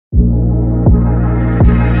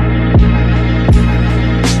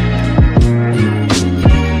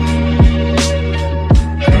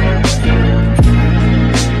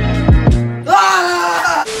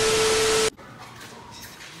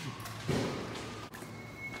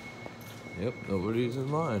Yep, nobody's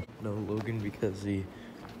in line. No Logan because he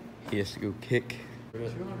has to go kick.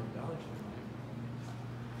 $200.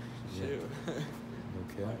 Yeah.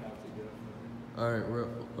 Okay. Alright, we're at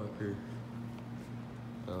Foot Locker.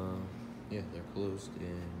 Yeah, they're closed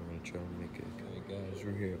and we're gonna try and make it. Okay, guys,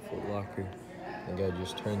 we're here at Foot Locker. The guy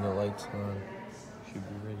just turned the lights on. Should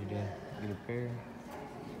be ready to get a pair.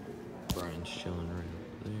 Brian's chilling right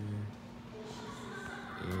over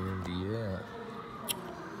there. And yeah.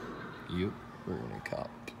 Yep, we're gonna cop.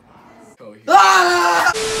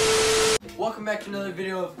 Ah! Welcome back to another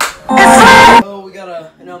video of so we got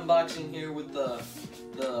an unboxing here with the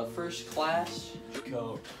first class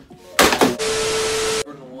coat.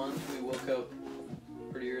 Jordan 1. We woke up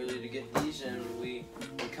pretty early to get these and we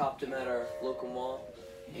copped them at our local mall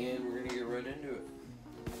and we're gonna get right into it.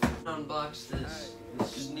 Unbox this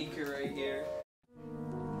sneaker right here.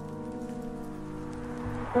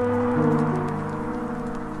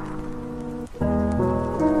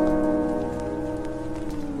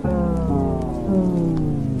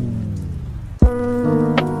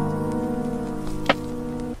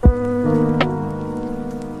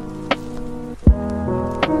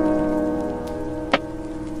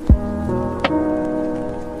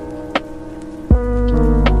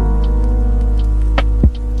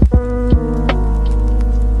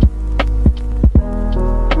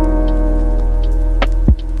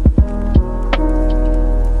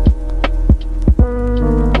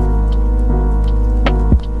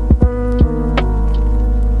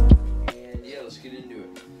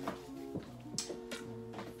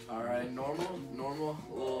 Normal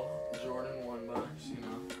little Jordan 1 box, you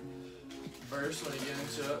know. First, when you get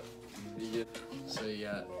into it, you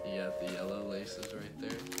got the yellow laces right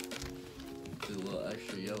there, the little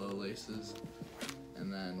extra yellow laces,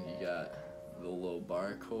 and then you got the little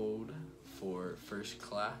barcode for first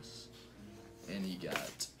class, and you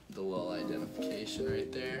got the little identification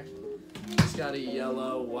right there. It's got a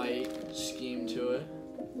yellow white scheme to it.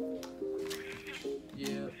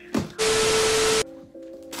 Yeah.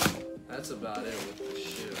 That's about it with the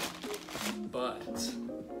shoe. But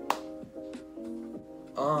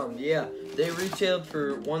yeah, they retailed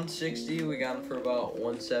for $160. We got them for about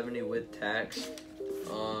 $170 with tax.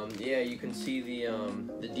 Yeah, you can see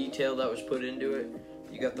the detail that was put into it.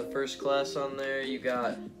 You got the first class on there. You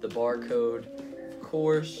got the barcode, of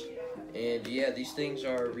course. And yeah, these things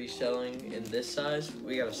are reselling in this size.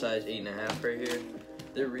 We got a size 8.5 right here.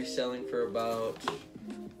 They're reselling for about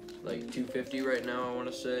like $250 right now, I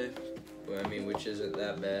want to say. I mean, which isn't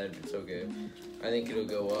that bad. It's okay. I think it'll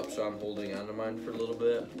go up, so I'm holding on to mine for a little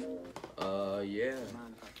bit. Yeah.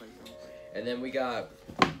 And then we got,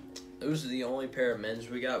 those are the only pair of men's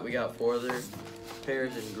we got. We got 4 other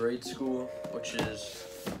pairs in grade school, which is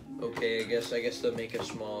okay, I guess. I guess they'll make a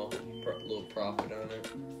small little profit on it.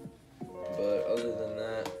 But other than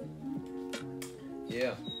that,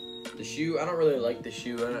 yeah. The shoe, I don't really like the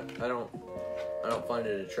shoe. I don't find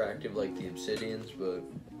it attractive like the Obsidians, but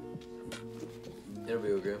it'll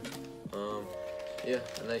be okay. Yeah,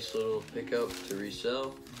 a nice little pickup to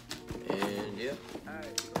resell, and yeah.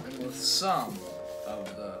 And with some of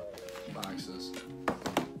the boxes,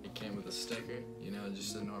 it came with a sticker, you know,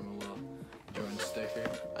 just a normal little Jordan sticker.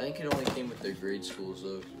 I think it only came with their grade schools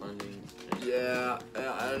though. I mean, yeah,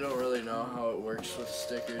 I don't really know how it works with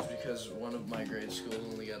stickers because one of my grade schools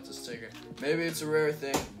only got the sticker. Maybe it's a rare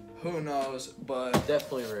thing, who knows, but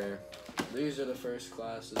definitely rare. These are the first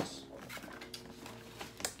classes.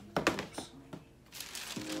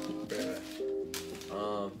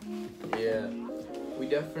 Yeah, we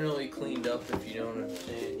definitely cleaned up, if you don't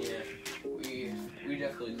understand. Yeah, we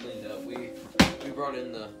definitely cleaned up. We brought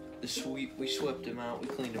in the sweep. We swept them out. We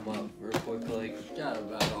cleaned them up real quick. Like, got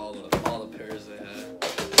about all the pairs they had.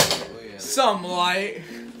 Oh yeah. Some light.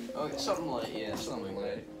 Okay, something light. Yeah, something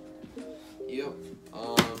light. Yep.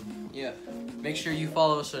 Yeah. Make sure you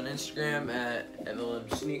follow us on Instagram at MLM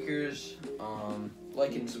Sneakers.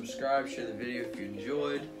 Like and subscribe. Share the video if you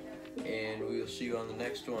enjoyed. And we will see you on the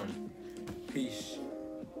next one. Peace.